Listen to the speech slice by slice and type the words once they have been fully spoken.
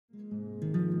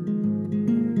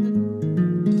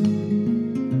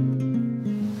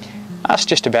Ask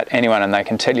just about anyone and they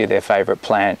can tell you their favourite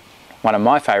plant. One of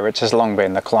my favourites has long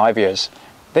been the Clivias.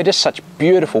 They're just such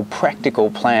beautiful, practical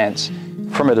plants.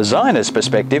 From a designer's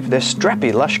perspective, their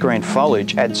strappy lush green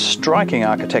foliage adds striking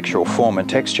architectural form and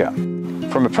texture.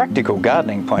 From a practical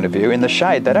gardening point of view, in the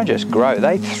shade they don't just grow,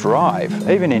 they thrive,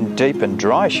 even in deep and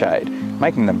dry shade,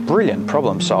 making them brilliant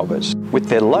problem solvers. With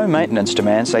their low maintenance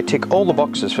demands, they tick all the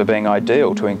boxes for being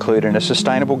ideal to include in a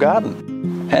sustainable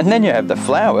garden. And then you have the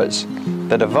flowers.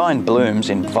 The divine blooms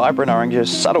in vibrant oranges,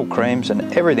 subtle creams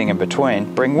and everything in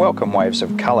between bring welcome waves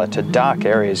of colour to dark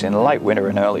areas in late winter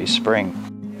and early spring.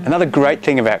 Another great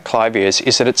thing about Clivias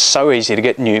is that it's so easy to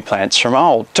get new plants from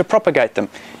old, to propagate them.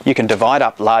 You can divide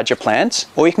up larger plants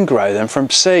or you can grow them from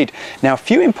seed. Now, a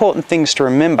few important things to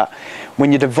remember.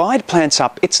 When you divide plants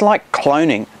up, it's like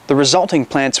cloning. The resulting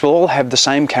plants will all have the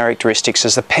same characteristics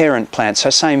as the parent plants,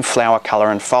 so same flower colour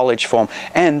and foliage form,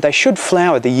 and they should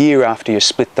flower the year after you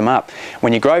split them up.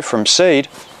 When you grow from seed,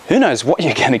 who knows what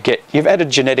you're going to get? You've added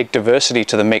genetic diversity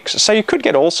to the mix, so you could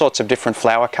get all sorts of different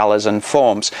flower colours and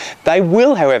forms. They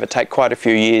will, however, take quite a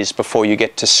few years before you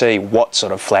get to see what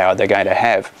sort of flower they're going to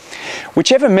have.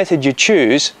 Whichever method you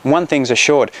choose, one thing's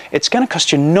assured, it's going to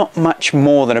cost you not much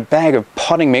more than a bag of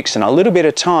potting mix and a little bit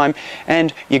of time,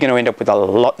 and you're going to end up with a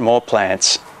lot more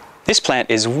plants. This plant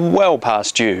is well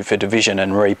past due for division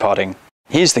and repotting.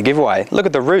 Here's the giveaway. Look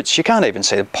at the roots, you can't even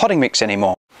see the potting mix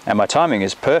anymore. And my timing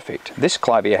is perfect. This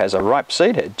Clivia has a ripe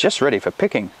seed head just ready for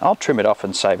picking. I'll trim it off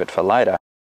and save it for later.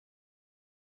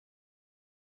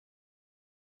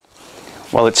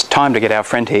 Well, it's time to get our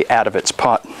friend here out of its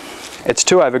pot. It's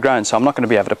too overgrown, so I'm not going to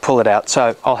be able to pull it out,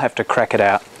 so I'll have to crack it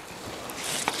out.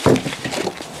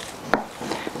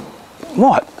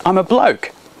 What? I'm a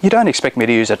bloke. You don't expect me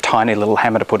to use a tiny little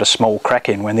hammer to put a small crack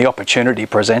in when the opportunity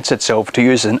presents itself to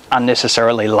use an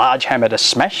unnecessarily large hammer to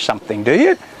smash something, do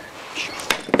you?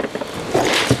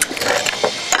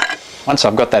 Once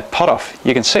I've got that pot off,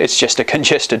 you can see it's just a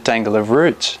congested tangle of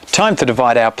roots. Time to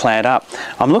divide our plant up.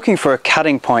 I'm looking for a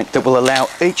cutting point that will allow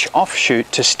each offshoot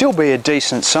to still be a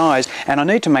decent size, and I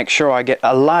need to make sure I get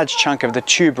a large chunk of the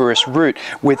tuberous root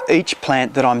with each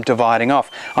plant that I'm dividing off.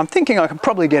 I'm thinking I can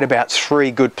probably get about 3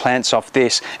 good plants off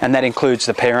this, and that includes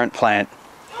the parent plant.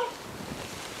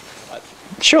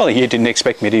 Surely you didn't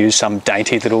expect me to use some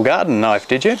dainty little garden knife,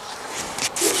 did you?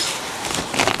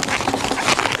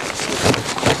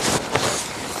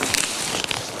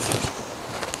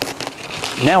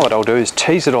 Now what I'll do is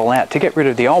tease it all out to get rid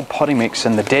of the old potting mix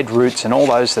and the dead roots and all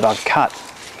those that I've cut.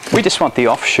 We just want the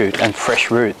offshoot and fresh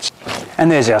roots.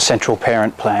 And there's our central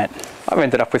parent plant. I've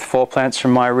ended up with 4 plants from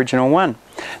my original one.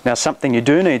 Now, something you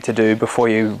do need to do before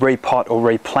you repot or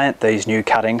replant these new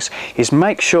cuttings is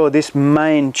make sure this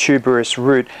main tuberous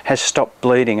root has stopped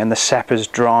bleeding and the sap has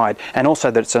dried, and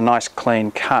also that it's a nice clean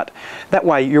cut. That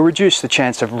way you'll reduce the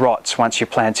chance of rots once your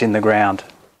plant's in the ground.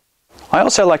 I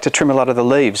also like to trim a lot of the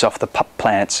leaves off the pup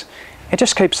plants. It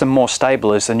just keeps them more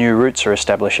stable as the new roots are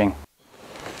establishing.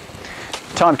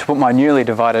 Time to put my newly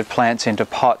divided plants into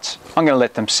pots. I'm going to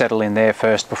let them settle in there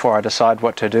first before I decide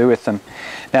what to do with them.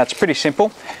 Now, it's pretty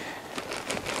simple.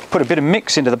 Put a bit of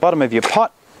mix into the bottom of your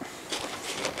pot.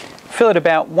 Fill it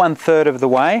about 1/3 of the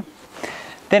way.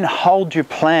 Then hold your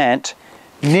plant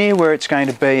near where it's going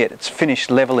to be at its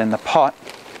finished level in the pot,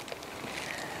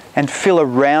 and fill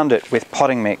around it with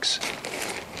potting mix.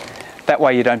 That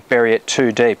way you don't bury it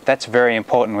too deep. That's very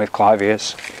important with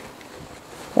Clivias.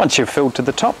 Once you've filled to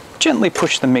the top, gently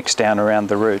push the mix down around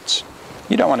the roots.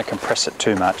 You don't want to compress it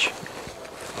too much.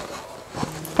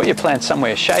 Put your plants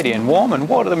somewhere shady and warm and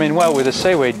water them in well with a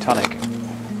seaweed tonic.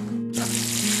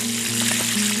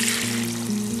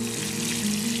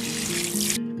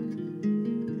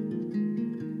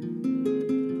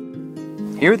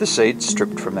 Here are the seeds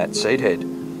stripped from that seed head.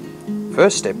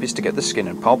 First step is to get the skin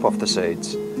and pulp off the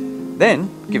seeds.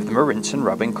 Then give them a rinse and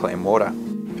rub in clean water.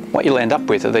 What you'll end up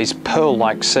with are these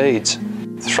pearl-like seeds.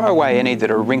 Throw away any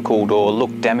that are wrinkled or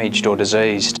look damaged or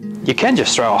diseased. You can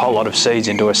just throw a whole lot of seeds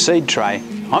into a seed tray.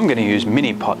 I'm going to use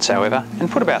mini pots, however, and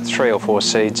put about 3 or 4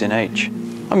 seeds in each.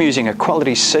 I'm using a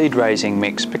quality seed raising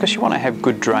mix because you want to have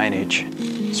good drainage.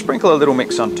 Sprinkle a little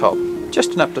mix on top,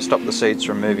 just enough to stop the seeds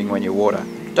from moving when you water.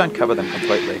 Don't cover them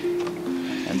completely.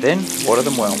 And then water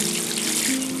them well.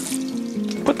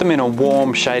 Put them in a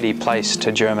warm, shady place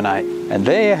to germinate. And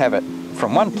there you have it.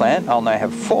 From one plant, I'll now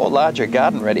have 4 larger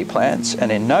garden-ready plants,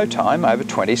 and in no time, over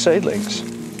 20 seedlings.